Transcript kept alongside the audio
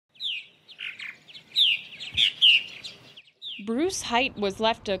Bruce Height was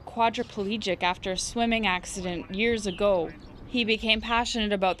left a quadriplegic after a swimming accident years ago. He became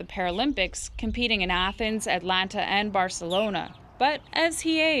passionate about the Paralympics, competing in Athens, Atlanta, and Barcelona. But as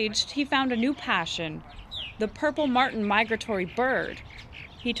he aged, he found a new passion, the purple martin migratory bird.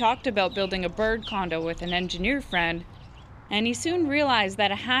 He talked about building a bird condo with an engineer friend, and he soon realized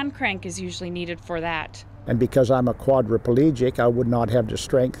that a hand crank is usually needed for that. And because I'm a quadriplegic, I would not have the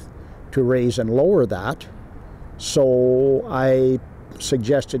strength to raise and lower that. So I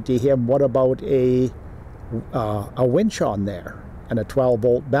suggested to him, what about a winch on there and a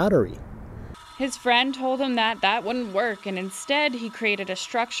 12-volt battery? His friend told him that wouldn't work, and instead he created a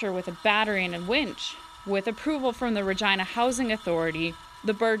structure with a battery and a winch. With approval from the Regina Housing Authority,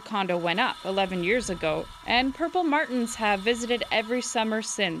 the bird condo went up 11 years ago, and purple martins have visited every summer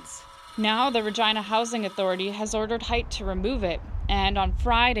since. Now the Regina Housing Authority has ordered Height to remove it, and on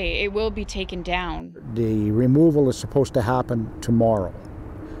Friday it will be taken down. The removal is supposed to happen tomorrow.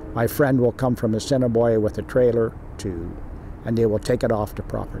 My friend will come from Assiniboia with a trailer and they will take it off the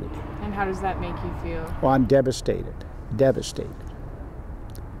property. And how does that make you feel? Well, I'm devastated.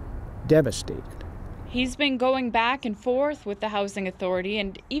 He's been going back and forth with the Housing Authority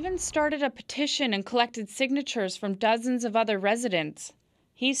and even started a petition and collected signatures from dozens of other residents.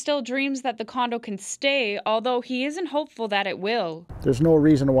 He still dreams that the condo can stay, although he isn't hopeful that it will. There's no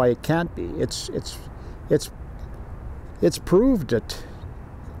reason why it can't be. It's proved it.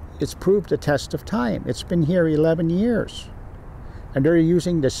 It's proved the test of time. It's been here 11 years. And they're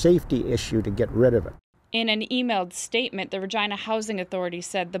using the safety issue to get rid of it. In an emailed statement, the Regina Housing Authority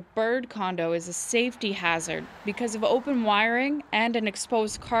said the bird condo is a safety hazard because of open wiring and an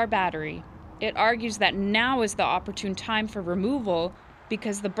exposed car battery. It argues that now is the opportune time for removal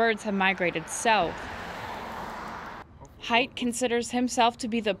because the birds have migrated south. Height considers himself to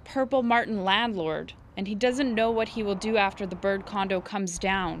be the purple martin landlord, and he doesn't know what he will do after the bird condo comes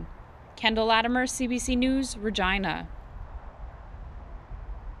down. Kendall Latimer, CBC News, Regina.